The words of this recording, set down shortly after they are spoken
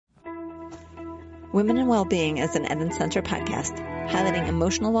Women in Wellbeing is an Eden Center podcast, highlighting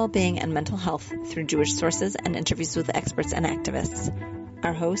emotional well-being and mental health through Jewish sources and interviews with experts and activists.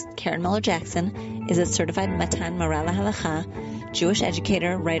 Our host, Karen Miller-Jackson, is a certified Matan Mora Halacha, Jewish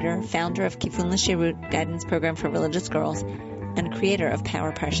educator, writer, founder of Kifun L'Shirut guidance program for religious girls, and creator of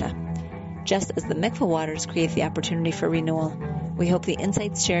Power Parsha. Just as the mikveh waters create the opportunity for renewal, we hope the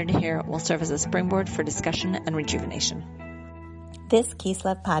insights shared here will serve as a springboard for discussion and rejuvenation. This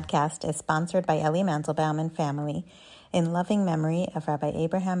Kislev podcast is sponsored by Eli Mandelbaum and family in loving memory of Rabbi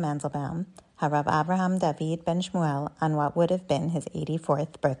Abraham Mandelbaum, Harav Abraham David ben Shmuel, on what would have been his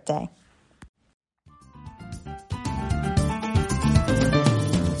 84th birthday.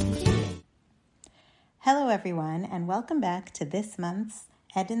 Hello everyone, and welcome back to this month's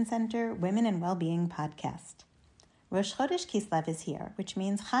Eden Center Women in Wellbeing podcast. Rosh Chodesh Kislev is here, which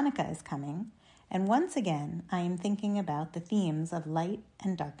means Hanukkah is coming, and once again I am thinking about the themes of light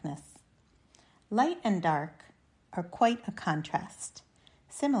and darkness. Light and dark are quite a contrast,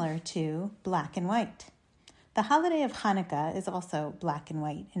 similar to black and white. The holiday of Hanukkah is also black and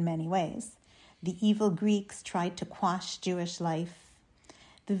white in many ways. The evil Greeks tried to quash Jewish life.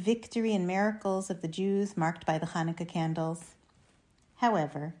 The victory and miracles of the Jews marked by the Hanukkah candles.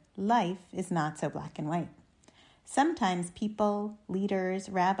 However, life is not so black and white. Sometimes people, leaders,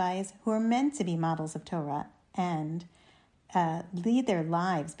 rabbis who are meant to be models of Torah and lead their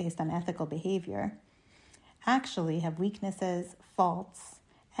lives based on ethical behavior actually have weaknesses, faults,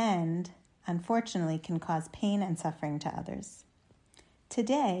 and unfortunately can cause pain and suffering to others.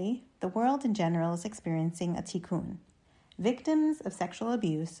 Today, the world in general is experiencing a tikkun. Victims of sexual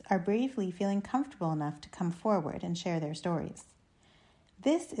abuse are bravely feeling comfortable enough to come forward and share their stories.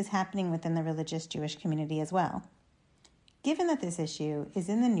 This is happening within the religious Jewish community as well. Given that this issue is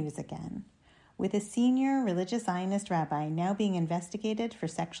in the news again, with a senior religious Zionist rabbi now being investigated for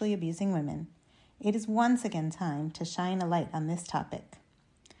sexually abusing women, it is once again time to shine a light on this topic.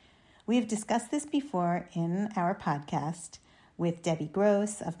 We have discussed this before in our podcast with Debbie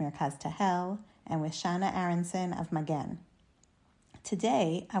Gross of Merkaz Tahel and with Shana Aronson of Magen.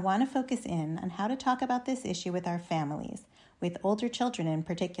 Today, I want to focus in on how to talk about this issue with our families, with older children in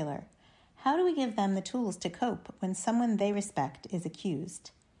particular. How do we give them the tools to cope when someone they respect is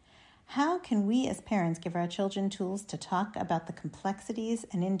accused? How can we as parents give our children tools to talk about the complexities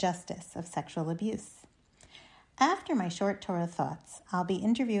and injustice of sexual abuse? After my short Torah thoughts, I'll be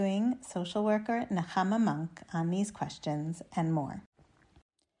interviewing social worker Nechama Monk on these questions and more.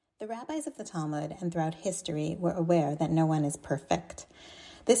 The rabbis of the Talmud and throughout history were aware that no one is perfect.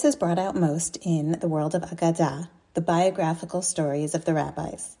 This is brought out most in the world of Agadah, the biographical stories of the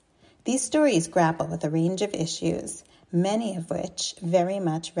rabbis. These stories grapple with a range of issues, many of which very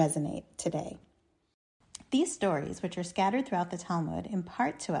much resonate today. These stories, which are scattered throughout the Talmud,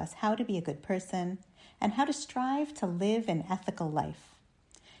 impart to us how to be a good person and how to strive to live an ethical life.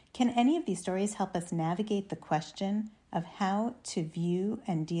 Can any of these stories help us navigate the question of how to view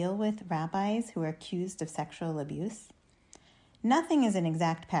and deal with rabbis who are accused of sexual abuse? Nothing is an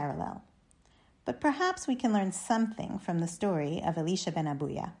exact parallel, but perhaps we can learn something from the story of Elisha ben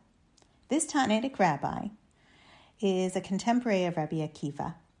Abuya. This Talmudic rabbi is a contemporary of Rabbi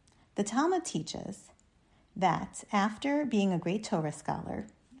Akiva. The Talmud teaches that after being a great Torah scholar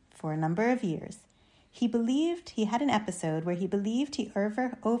for a number of years, he had an episode where he believed he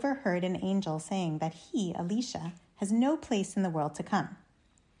overheard an angel saying that he, Elisha, has no place in the world to come.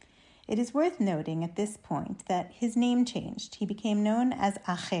 It is worth noting at this point that his name changed. He became known as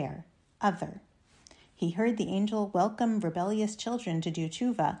Acher, other. He heard the angel welcome rebellious children to do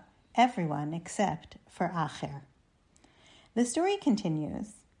tshuva, everyone except for Acher. The story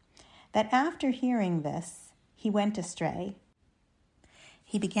continues that after hearing this, he went astray.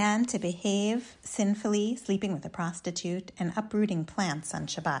 He began to behave sinfully, sleeping with a prostitute and uprooting plants on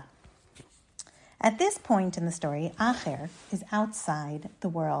Shabbat. At this point in the story, Acher is outside the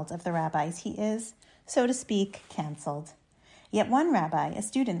world of the rabbis. He is, so to speak, canceled. Yet one rabbi, a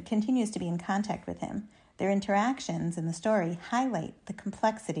student, continues to be in contact with him. Their interactions in the story highlight the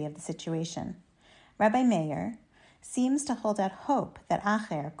complexity of the situation. Rabbi Meir seems to hold out hope that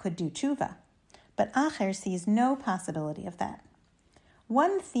Acher could do tshuva, but Acher sees no possibility of that.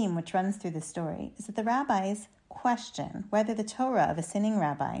 One theme which runs through the story is that the rabbis question whether the Torah of a sinning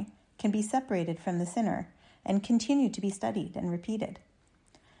rabbi can be separated from the sinner and continue to be studied and repeated.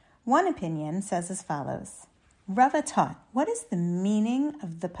 One opinion says as follows: Rava taught, what is the meaning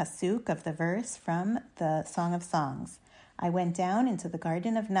of the pasuk of the verse from the Song of Songs? I went down into the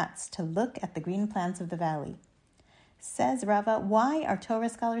garden of nuts to look at the green plants of the valley. Says Rava, why are Torah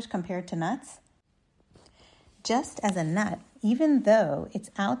scholars compared to nuts? Just as a nut, even though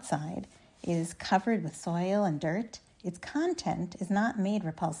it's outside, is covered with soil and dirt, its content is not made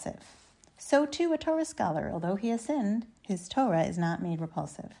repulsive. So too a Torah scholar, although he has sinned, his Torah is not made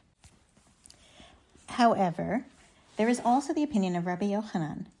repulsive. However, there is also the opinion of Rabbi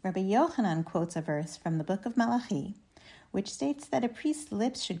Yochanan. Rabbi Yochanan quotes a verse from the book of Malachi, which states that a priest's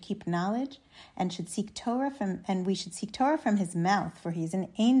lips should keep knowledge and we should seek Torah from his mouth, for he is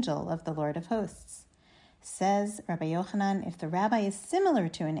an angel of the Lord of hosts. Says Rabbi Yochanan, if the rabbi is similar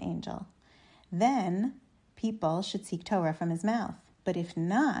to an angel, then people should seek Torah from his mouth. But if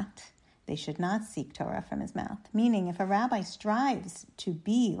not, they should not seek Torah from his mouth. Meaning, if a rabbi strives to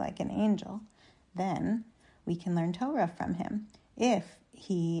be like an angel, then we can learn Torah from him. If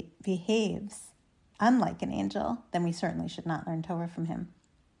he behaves unlike an angel, then we certainly should not learn Torah from him.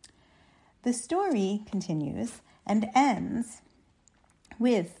 The story continues and ends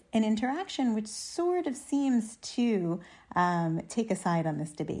with an interaction which sort of seems to take a side on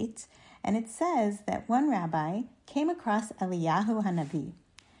this debate. And it says that one rabbi came across Eliyahu Hanavi.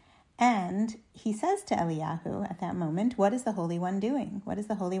 And he says to Eliyahu at that moment, what is the Holy One doing? What is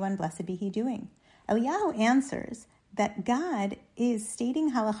the Holy One, blessed be he, doing? Eliyahu answers that God is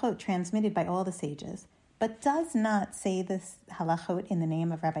stating halachot transmitted by all the sages, but does not say this halachot in the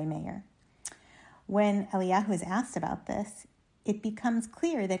name of Rabbi Meir. When Eliyahu is asked about this, it becomes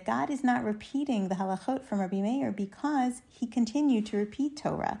clear that God is not repeating the halachot from Rabbi Meir because he continued to repeat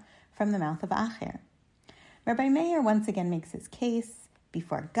Torah from the mouth of Acher. Rabbi Meir once again makes his case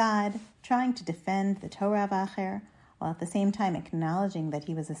before God, trying to defend the Torah of Acher, while at the same time acknowledging that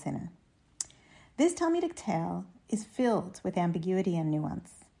he was a sinner. This Talmudic tale is filled with ambiguity and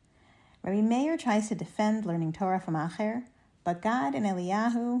nuance. Rabbi Meir tries to defend learning Torah from Acher, but God and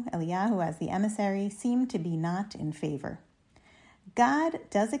Eliyahu as the emissary, seem to be not in favor. God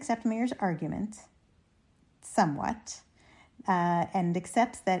does accept Meir's argument, somewhat, and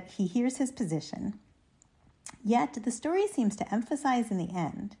accepts that he hears his position. Yet the story seems to emphasize in the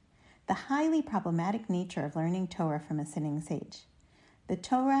end the highly problematic nature of learning Torah from a sinning sage. The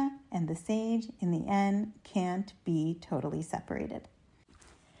Torah and the sage, in the end, can't be totally separated.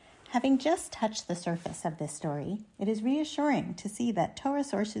 Having just touched the surface of this story, it is reassuring to see that Torah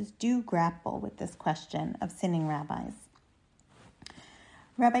sources do grapple with this question of sinning rabbis.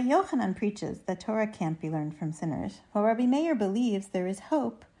 Rabbi Yochanan preaches that Torah can't be learned from sinners, while Rabbi Meir believes there is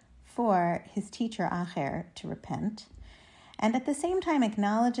hope for his teacher Acher to repent, and at the same time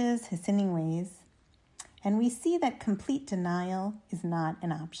acknowledges his sinning ways, and we see that complete denial is not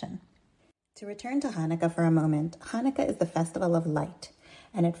an option. To return to Hanukkah for a moment, Hanukkah is the festival of light,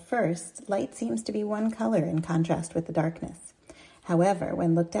 and at first, light seems to be one color in contrast with the darkness. However,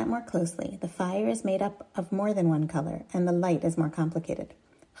 when looked at more closely, the fire is made up of more than one color, and the light is more complicated.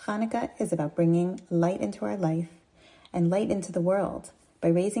 Hanukkah is about bringing light into our life and light into the world, by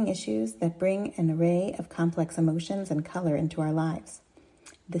raising issues that bring an array of complex emotions and color into our lives.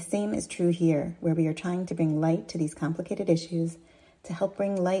 The same is true here, where we are trying to bring light to these complicated issues, to help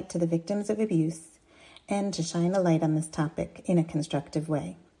bring light to the victims of abuse, and to shine a light on this topic in a constructive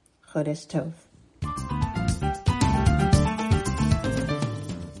way. Chodesh Tov.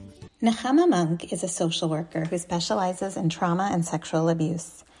 Nechama Monk is a social worker who specializes in trauma and sexual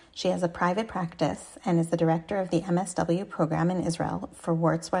abuse. She has a private practice and is the director of the MSW program in Israel for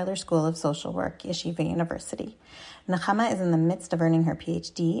Wurzweiler School of Social Work, Yeshiva University. Nechama is in the midst of earning her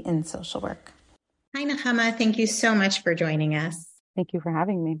PhD in social work. Hi, Nechama. Thank you so much for joining us. Thank you for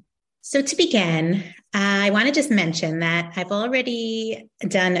having me. So to begin, I want to just mention that I've already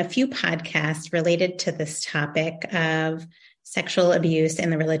done a few podcasts related to this topic of sexual abuse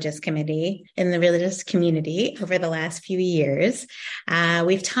in the religious community over the last few years.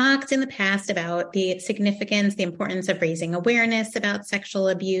 We've talked in the past about the significance, the importance of raising awareness about sexual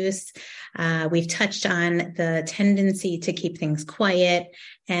abuse. We've touched on the tendency to keep things quiet,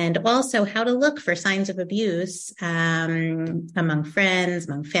 and also how to look for signs of abuse among friends,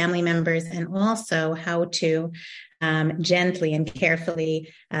 among family members, and also how to gently and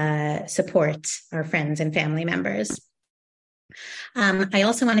carefully support our friends and family members. I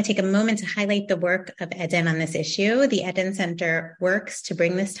also want to take a moment to highlight the work of Eden on this issue. The Eden Center works to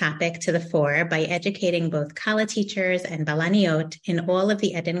bring this topic to the fore by educating both Kala teachers and Balaniot in all of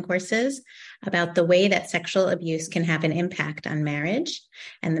the Eden courses about the way that sexual abuse can have an impact on marriage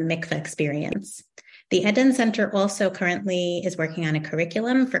and the mikveh experience. The Eden Center also currently is working on a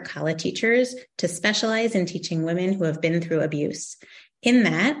curriculum for Kala teachers to specialize in teaching women who have been through abuse. In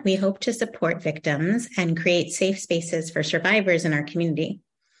that, we hope to support victims and create safe spaces for survivors in our community.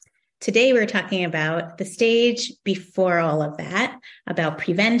 Today, we're talking about the stage before all of that, about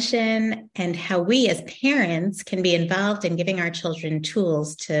prevention and how we as parents can be involved in giving our children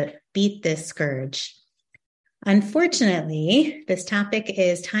tools to beat this scourge. Unfortunately, this topic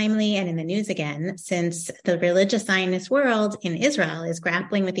is timely and in the news again, since the religious Zionist world in Israel is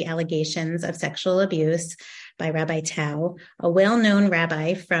grappling with the allegations of sexual abuse by Rabbi Tao, a well-known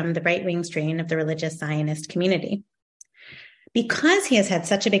rabbi from the right-wing strain of the religious Zionist community. Because he has had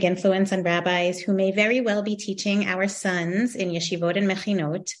such a big influence on rabbis who may very well be teaching our sons in yeshivot and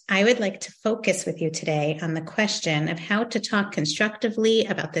mechinot, I would like to focus with you today on the question of how to talk constructively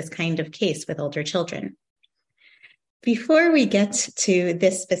about this kind of case with older children. Before we get to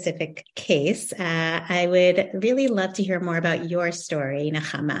this specific case, I would really love to hear more about your story,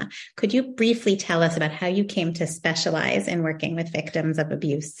 Nechama. Could you briefly tell us about how you came to specialize in working with victims of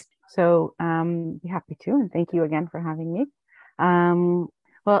abuse? So, be happy to, and thank you again for having me.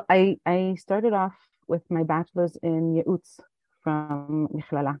 Well, I started off with my bachelor's in Ye'utz from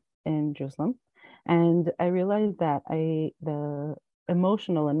Mikhlala in Jerusalem, and I realized that the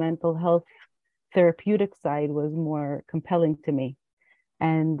emotional and mental health therapeutic side was more compelling to me.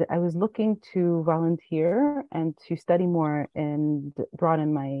 And I was looking to volunteer and to study more and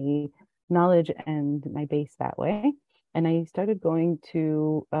broaden my knowledge and my base that way. And I started going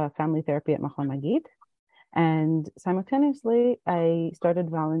to family therapy at Machon Magid. And simultaneously, I started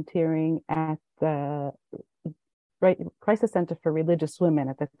volunteering at the Crisis Center for Religious Women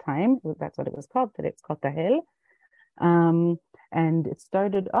at the time. That's what it was called. Today it's called Tahel. And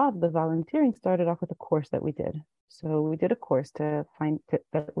the volunteering started off with a course that we did. So we did a course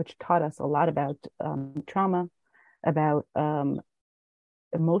which taught us a lot about trauma, about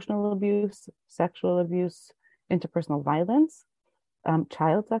emotional abuse, sexual abuse, interpersonal violence,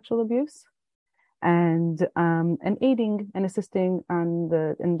 child sexual abuse, and aiding and assisting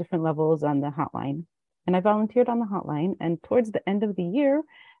in different levels on the hotline. And I volunteered on the hotline. And towards the end of the year,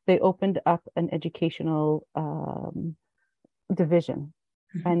 they opened up an educational division.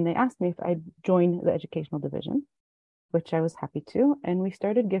 Mm-hmm. And they asked me if I'd join the educational division, which I was happy to. And we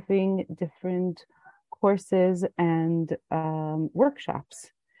started giving different courses and workshops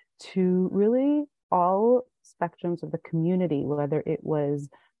to really all spectrums of the community, whether it was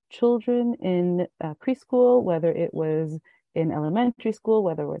children in preschool, whether it was in elementary school,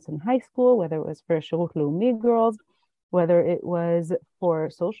 whether it was in high school, whether it was for Shirut Leumi girls, whether it was for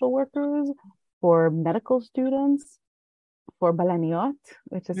social workers, for medical students, for balaniot,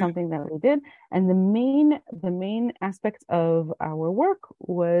 which is something that we did. And the main aspect of our work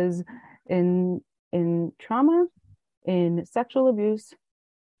was in trauma, in sexual abuse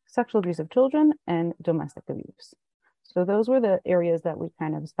of children, and domestic abuse. So those were the areas that we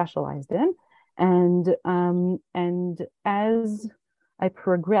kind of specialized in. And as I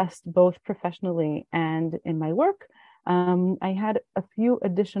progressed both professionally and in my work, I had a few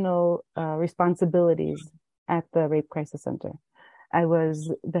additional responsibilities at the Rape Crisis Center. I was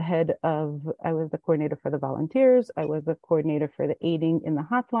the coordinator for the volunteers. I was the coordinator for the aiding in the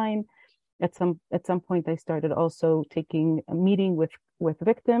hotline. At some point, I started also taking a meeting with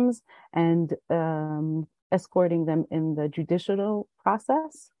victims and escorting them in the judicial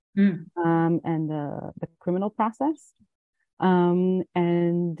process and the criminal process. And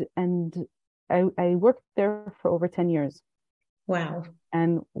I worked there for over 10 years. Wow.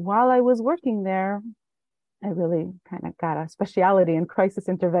 And while I was working there, I really kind of got a specialty in crisis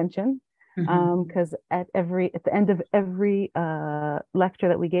intervention because at the end of every lecture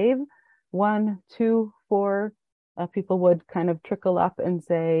that we gave, 1, 2, 4 people would kind of trickle up and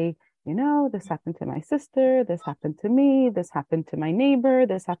say, this happened to my sister, this happened to me, this happened to my neighbor,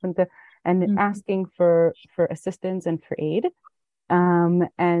 and asking for assistance and for aid. And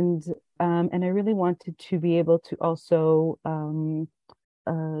I really wanted to be able to also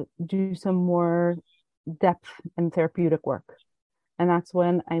do some more depth and therapeutic work. And that's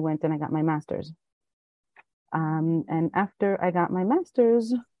when I went and I got my master's. And after I got my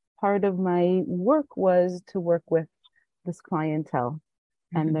master's, part of my work was to work with this clientele.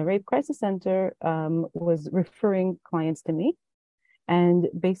 And the Rape Crisis Center was referring clients to me. And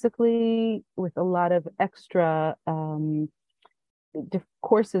basically, with a lot of extra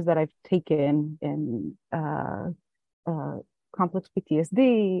courses that I've taken in complex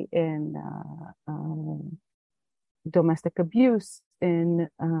PTSD, in domestic abuse, in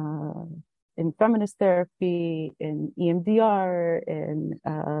feminist therapy, in EMDR, in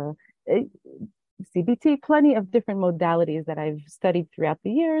CBT, plenty of different modalities that I've studied throughout the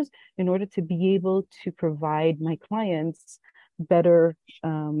years in order to be able to provide my clients better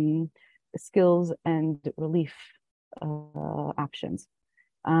skills and relief options.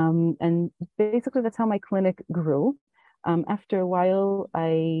 And basically, that's how my clinic grew. After a while,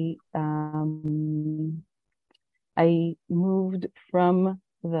 I moved from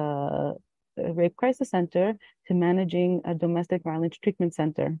the Rape Crisis Center to managing a domestic violence treatment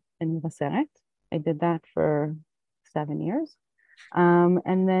center in Maseret. I did that for 7 years.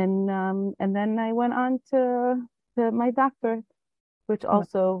 And then I went on to my doctorate, which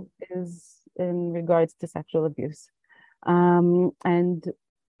also is in regards to sexual abuse. And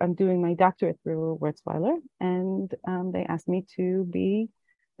I'm doing my doctorate through Wurzweiler, and they asked me to be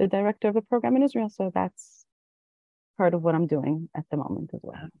the director of the program in Israel. So that's part of what I'm doing at the moment as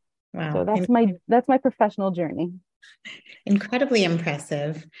well. Wow. So that's my professional journey. Incredibly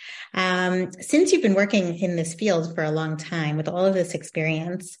impressive. Since you've been working in this field for a long time with all of this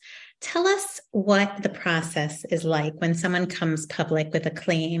experience, tell us what the process is like when someone comes public with a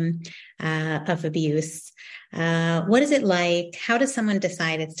claim of abuse. What is it like? How does someone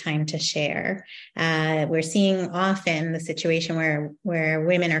decide it's time to share? We're seeing often the situation where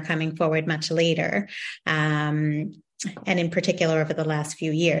women are coming forward much later, and in particular over the last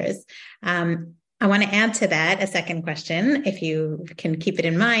few years. I want to add to that a second question, if you can keep it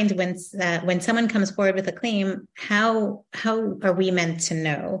in mind. When someone comes forward with a claim, how are we meant to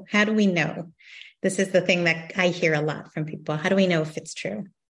know? How do we know? This is the thing that I hear a lot from people. How do we know if it's true?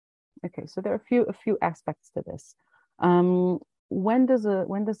 Okay, so there are a few aspects to this. When does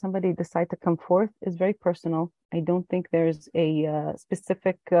somebody decide to come forth is very personal. I don't think there's a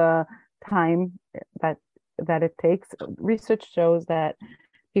specific time that it takes. Research shows that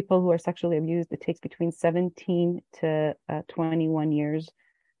people who are sexually abused, it takes between 17 to 21 years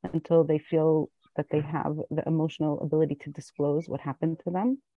until they feel that they have the emotional ability to disclose what happened to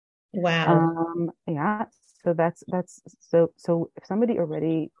them. Wow. Yeah. So so if somebody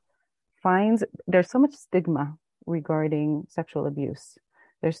already finds, there's so much stigma regarding sexual abuse.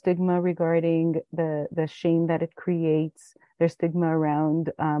 There's stigma regarding the shame that it creates. There's stigma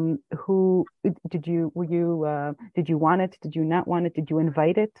around who did you want it? Did you not want it? Did you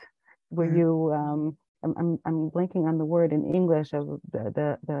invite it? Were you I'm blanking on the word in English of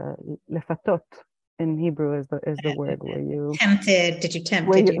the lefatot in Hebrew is the word. Were you tempted? Did you tempt?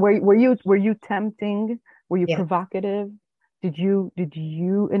 Were you tempting? Were you provocative? Did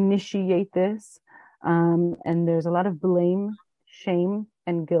you initiate this? And there's a lot of blame, shame,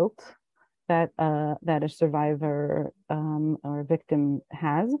 and guilt that a survivor or a victim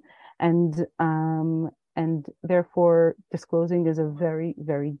has, and therefore disclosing is a very,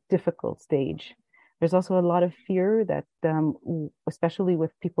 very difficult stage. There's also a lot of fear that, especially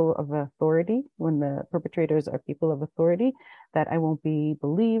with people of authority, when the perpetrators are people of authority, that I won't be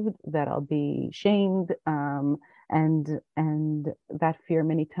believed, that I'll be shamed, and that fear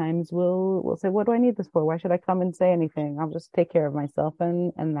many times will say, what do I need this for? Why should I come and say anything? I'll just take care of myself,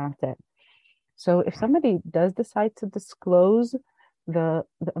 and that's it. So if somebody does decide to disclose, the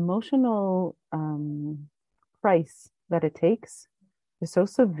emotional price that it takes is so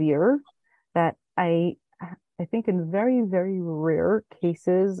severe that I think in very, very rare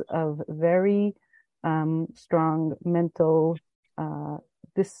cases of very strong mental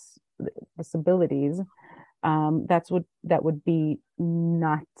disabilities, that would be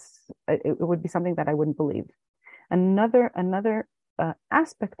not, it would be something that I wouldn't believe. Another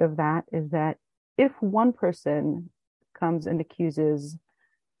aspect of that is that if one person comes and accuses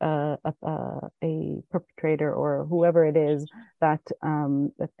a perpetrator or whoever it is that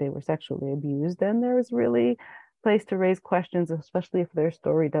they were sexually abused, then there is really place to raise questions, especially if their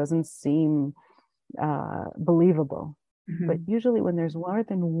story doesn't seem believable. Mm-hmm. But usually when there's more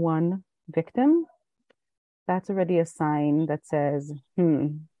than one victim, that's already a sign that says,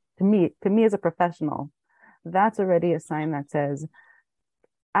 to me as a professional, that's already a sign that says,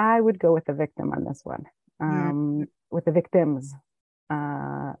 I would go with the victim on this one, with the victims,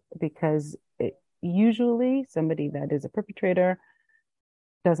 because usually somebody that is a perpetrator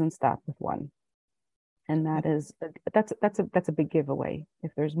doesn't stop with one, and that's a big giveaway.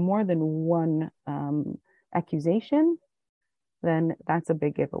 If there's more than one accusation, then that's a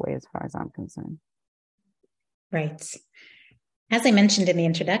big giveaway as far as I'm concerned. Right. As I mentioned in the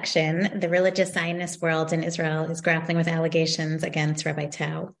introduction, the religious Zionist world in Israel is grappling with allegations against Rabbi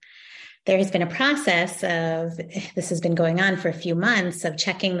Tau. There has been a process of, this has been going on for a few months, of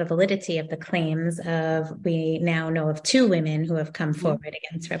checking the validity of the claims we now know of 2 women who have come forward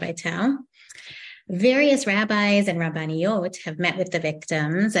against Rabbi Tau. Various rabbis and rabbaniyot have met with the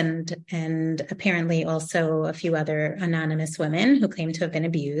victims and apparently also a few other anonymous women who claim to have been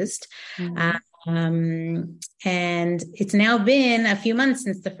abused. And it's now been a few months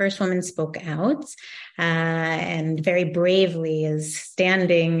since the first woman spoke out, and very bravely is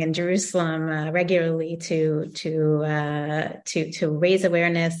standing in Jerusalem regularly to raise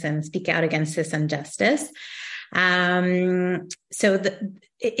awareness and speak out against this injustice.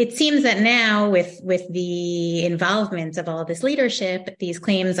 It seems that now with the involvement of all this leadership, these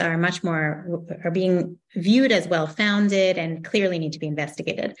claims are being viewed as well-founded and clearly need to be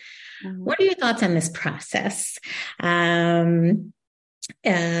investigated. Mm-hmm. What are your thoughts on this process? You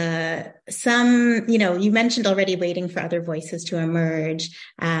mentioned already waiting for other voices to emerge.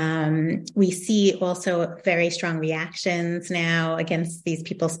 We see also very strong reactions now against these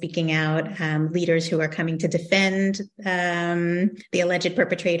people speaking out, leaders who are coming to defend the alleged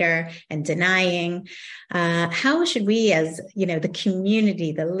perpetrator and denying. How should we, as the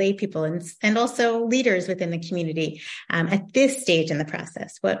community, the lay people, and also leaders within the community, at this stage in the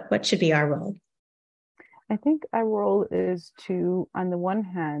process, what should be our role? I think our role is to, on the one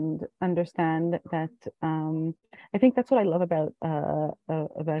hand, understand that I think that's what I love about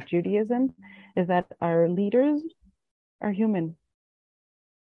Judaism, is that our leaders are human.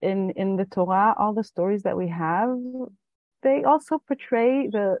 In the Torah, all the stories that we have, they also portray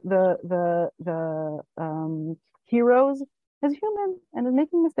the heroes as human and as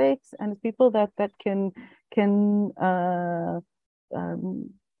making mistakes and as people that can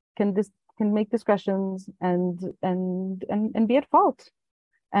make discretions and be at fault,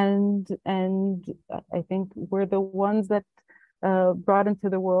 and I think we're the ones that brought into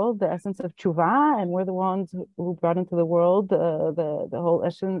the world the essence of tshuva, and we're the ones who brought into the world the whole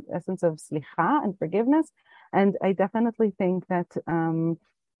essence of slicha and forgiveness. And I definitely think that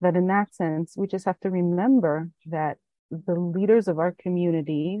that in that sense we just have to remember that the leaders of our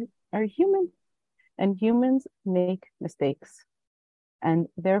community are human, and humans make mistakes, and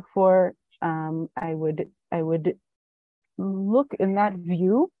therefore I would look in that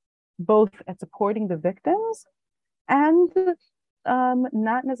view both at supporting the victims and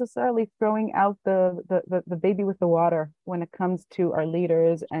not necessarily throwing out the baby with the water when it comes to our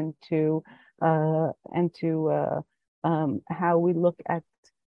leaders and to how we look at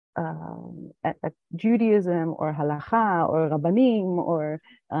Judaism or halacha or rabbanim or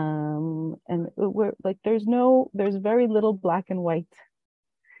and we're like there's very little black and white.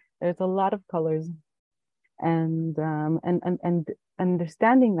 There's a lot of colors, and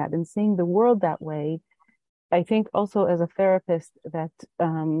understanding that and seeing the world that way. I think also as a therapist that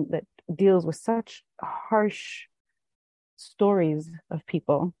deals with such harsh stories of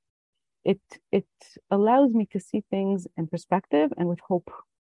people, it allows me to see things in perspective and with hope,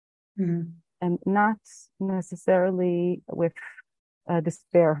 mm-hmm. and not necessarily with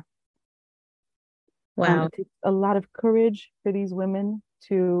despair. Wow. It takes a lot of courage for these women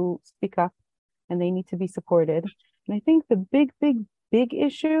to speak up, and they need to be supported. And I think the big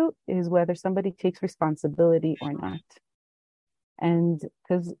issue is whether somebody takes responsibility or not. And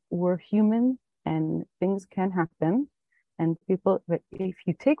because we're human and things can happen, and if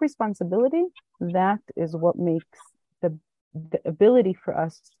you take responsibility, that is what makes the ability for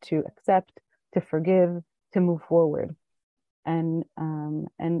us to accept, to forgive, to move forward. And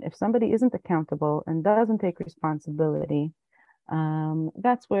if somebody isn't accountable and doesn't take responsibility,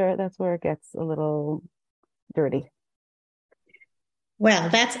 that's where it gets a little dirty. Well,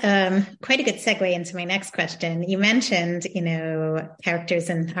 that's quite a good segue into my next question. You mentioned, characters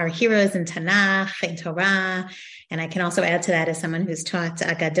and our heroes in Tanakh, in Torah, and I can also add to that as someone who's taught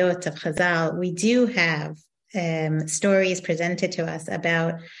Agadot of Chazal. We do have stories presented to us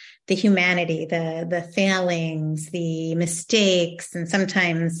about the humanity, the failings, the mistakes, and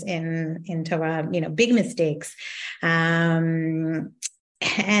sometimes in Torah, big mistakes.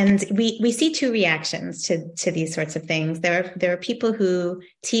 And we see two reactions to these sorts of things. There are people who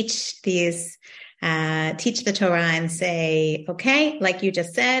teach the Torah and say, okay, like you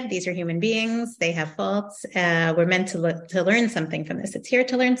just said, these are human beings, they have faults. We're meant to learn something from this. It's here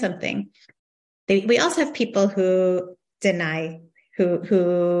to learn something. We also have people who deny,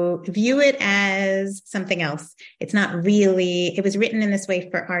 who view it as something else. It's not really, it was written in this way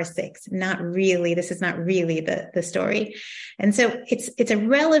for our sakes. This is not really the story. And so it's a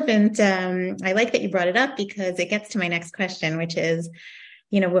relevant, I like that you brought it up because it gets to my next question, which is,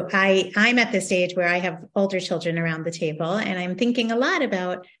 I'm at this stage where I have older children around the table, and I'm thinking a lot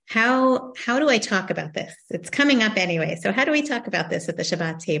about how do I talk about this? It's coming up anyway. So how do we talk about this at the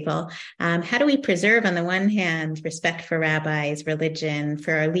Shabbat table? How do we preserve, on the one hand, respect for rabbis, religion,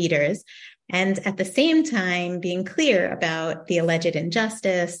 for our leaders, and at the same time being clear about the alleged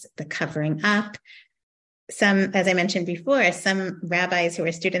injustice, the covering up? as I mentioned before, some rabbis who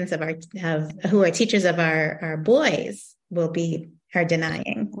are students who are teachers of our boys are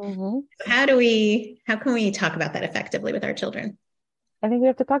denying. Mm-hmm. How can we talk about that effectively with our children? I think we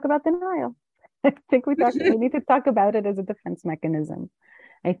have to talk about denial. I think we need to talk about it as a defense mechanism.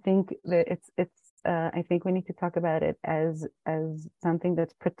 I think that I think we need to talk about it as something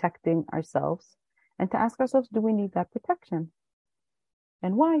that's protecting ourselves, and to ask ourselves, do we need that protection?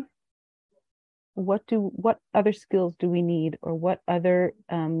 And why? What other skills do we need, or what other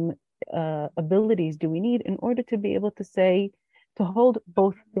abilities do we need in order to be able to hold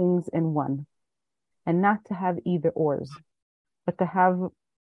both things in one, and not to have either ors, but to have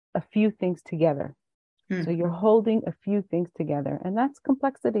a few things together. So you're holding a few things together, and that's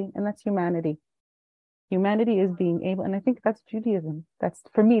complexity, and that's humanity. Humanity is being able, and I think that's Judaism.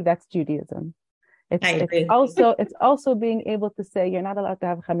 For me, that's Judaism. It's also being able to say you're not allowed to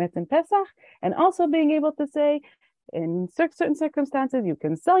have chametz in Pesach, and also being able to say in certain circumstances you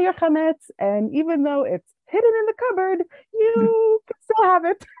can sell your chametz, and even though it's hidden in the cupboard, you can still have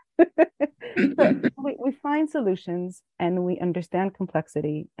it. So we find solutions, and we understand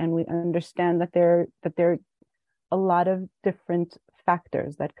complexity, and we understand that there are a lot of different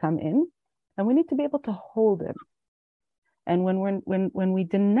factors that come in, and we need to be able to hold it. And when we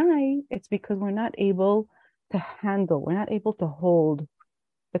deny, it's because we're not able to hold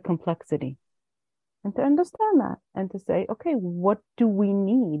the complexity, and to understand that, and to say, okay, what do we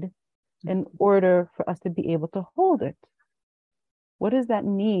need in order for us to be able to hold it? What is that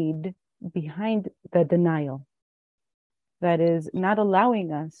need behind the denial that is not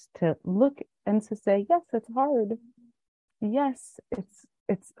allowing us to look and to say, yes, it's hard. Yes,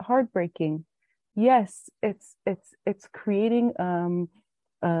 it's heartbreaking. Yes, it's creating mashber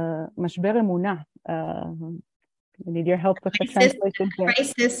emunah. I need your help with the translation here.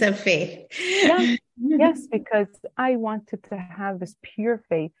 Crisis of faith. Yeah, yes, because I wanted to have this pure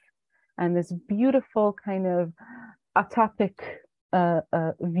faith and this beautiful kind of utopic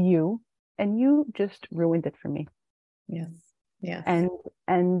view, and you just ruined it for me. Yes.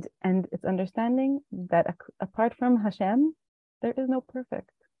 And it's understanding that apart from Hashem, there is no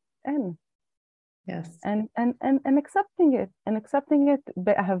perfect. And yes, and accepting it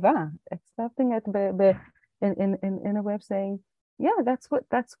be'ahava, accepting it in a way of saying, yeah, that's what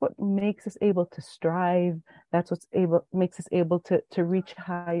makes us able to strive. That's makes us able to reach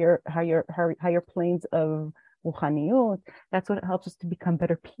higher planes of ruchaniyut. That's what helps us to become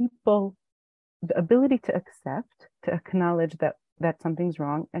better people. The ability to accept, to acknowledge that something's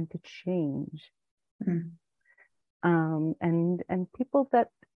wrong, and to change. And people that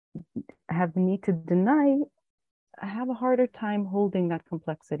have the need to deny have a harder time holding that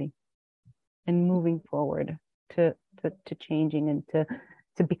complexity and moving forward to changing and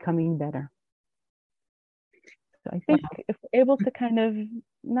to becoming better. So I think if we're able to kind of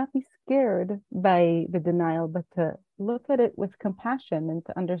not be scared by the denial, but to look at it with compassion and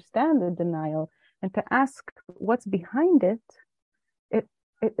to understand the denial and to ask what's behind it,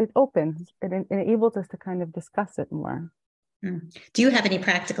 it opens, it enables us to kind of discuss it more. Do you have any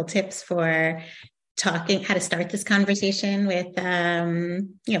practical tips for how to start this conversation with,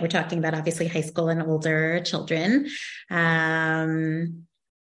 we're talking about obviously high school and older children. How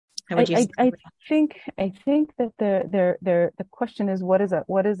would you? I think that the question is,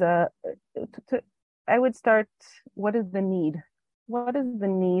 I would start, what is the need? What is the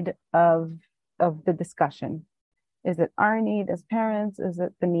need of the discussion? Is it our need as parents? Is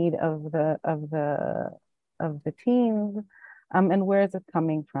it the need of the teens? And where is it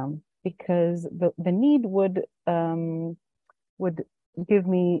coming from? Because the need would give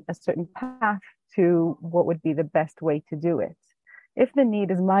me a certain path to what would be the best way to do it. If the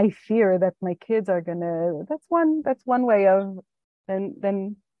need is my fear that my kids are that's one way of,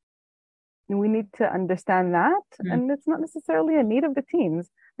 then we need to understand that. And it's not necessarily a need of the teens.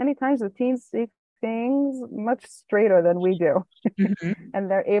 Many times the teens see things much straighter than we do.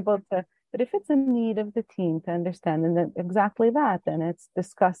 And they're able to, but if it's a need of the teen to understand, and then exactly that, then it's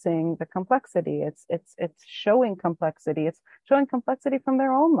discussing the complexity. It's showing complexity. It's showing complexity from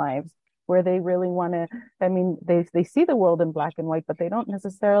their own lives, where they really want to, they see the world in black and white, but they don't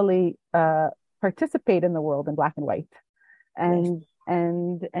necessarily participate in the world in black and white. And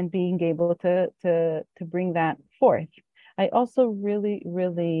being able to bring that forth. I also really,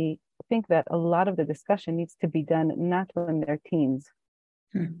 really think that a lot of the discussion needs to be done not when they're teens,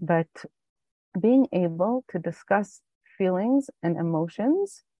 but being able to discuss feelings and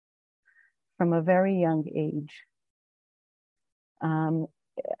emotions from a very young age,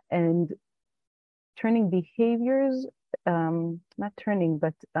 and turning behaviors not turning,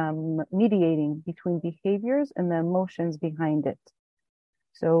 but mediating between behaviors and the emotions behind it.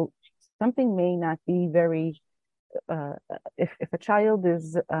 So something may not be very, if a child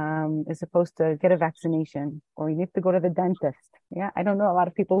is supposed to get a vaccination, or you need to go to the dentist. Yeah, I don't know a lot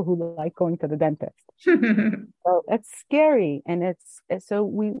of people who like going to the dentist. So it's scary, and so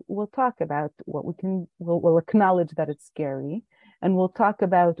we will talk about what we can. We'll acknowledge that it's scary, and we'll talk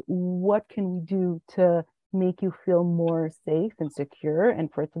about what can we do to make you feel more safe and secure, and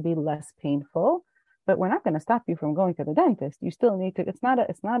for it to be less painful. But we're not going to stop you from going to the dentist. You still need to. It's not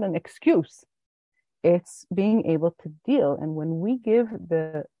an excuse. It's being able to deal. And when we give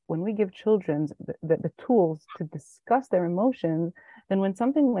children the tools to discuss their emotions, then when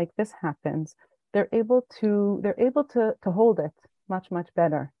something like this happens, they're able to hold it much, much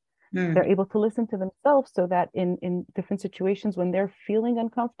better. They're able to listen to themselves, so that in different situations when they're feeling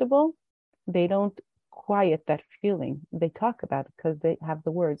uncomfortable, they don't quiet that feeling. They talk about it because they have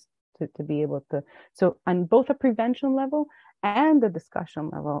the words to be able to. So on both a prevention level and the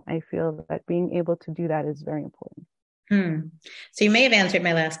discussion level, I feel that being able to do that is very important. So you may have answered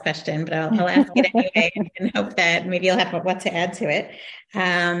my last question, but I'll ask it anyway and hope that maybe you'll have what to add to it.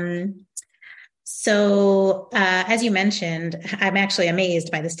 So as you mentioned, I'm actually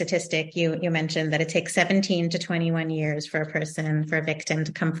amazed by the statistic. You mentioned that it takes 17 to 21 years for a victim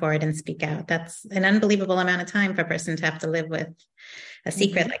to come forward and speak out. That's an unbelievable amount of time for a person to have to live with a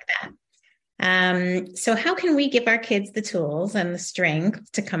secret like that. So how can we give our kids the tools and the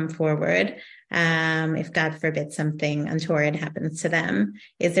strength to come forward if, God forbid, something untoward happens to them?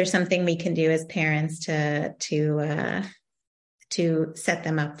 Is there something we can do as parents to set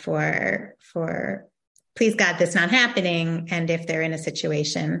them up for please God, this not happening, and if they're in a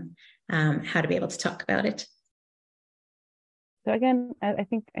situation, how to be able to talk about it? So again, I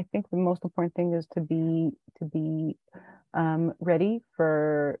think the most important thing is to be ready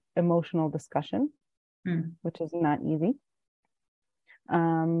for emotional discussion, which is not easy,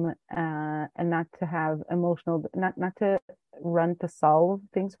 and not to have not to run to solve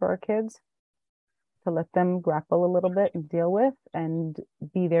things for our kids, to let them grapple a little bit and deal with, and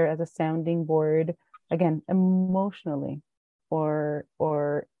be there as a sounding board, again, emotionally, or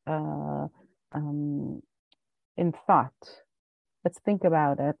in thought. Let's think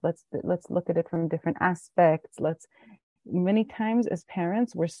about it. Let's look at it from different aspects. Many times as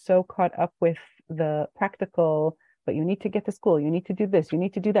parents, we're so caught up with the practical, but you need to get to school, you need to do this, you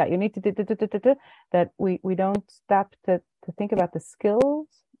need to do that, you need to do that we don't stop to think about the skills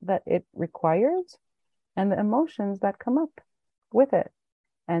that it requires and the emotions that come up with it.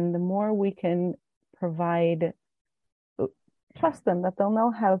 And the more we can trust them that they'll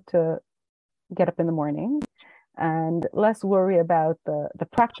know how to get up in the morning, and less worry about the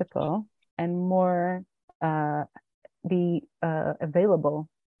practical, and more be available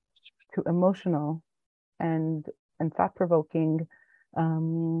to emotional and thought-provoking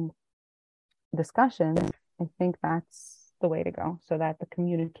discussions, I think that's the way to go, so that the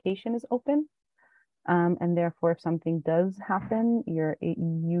communication is open. And therefore, if something does happen,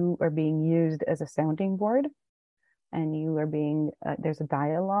 you are being used as a sounding board, and you are there's a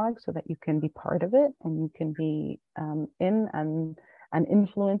dialogue so that you can be part of it, and you can be in and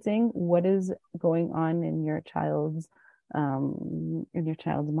influencing what is going on in your child's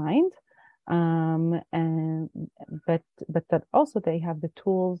mind. But that also they have the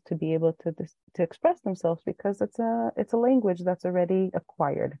tools to be able to express themselves, because it's a language that's already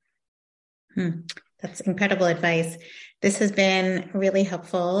acquired. That's incredible advice. This has been really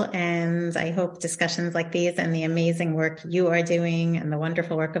helpful, and I hope discussions like these and the amazing work you are doing and the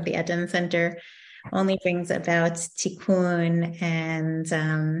wonderful work of the Eden Center only brings about tikkun and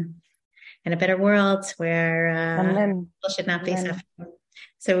a better world where people should not be suffering.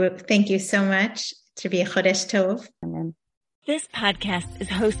 So thank you so much. To be a Chodesh Tov. Amen. This podcast is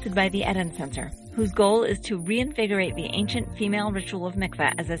hosted by the Eden Center, whose goal is to reinvigorate the ancient female ritual of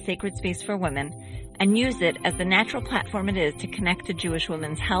mikveh as a sacred space for women, and use it as the natural platform it is to connect to Jewish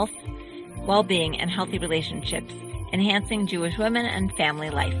women's health, well-being, and healthy relationships, enhancing Jewish women and family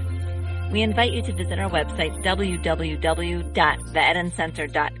life. We invite you to visit our website,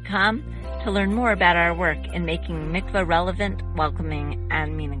 www.theedencenter.com, to learn more about our work in making mikveh relevant, welcoming,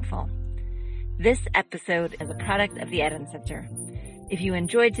 and meaningful. This episode is a product of the Eden Center. If you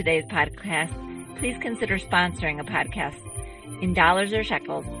enjoyed today's podcast, please consider sponsoring a podcast in dollars or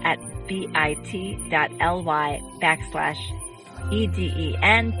shekels at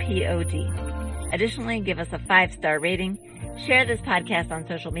bit.ly/EDENPOD. Additionally, give us a 5-star rating, share this podcast on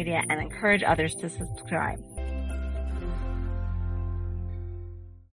social media, and encourage others to subscribe.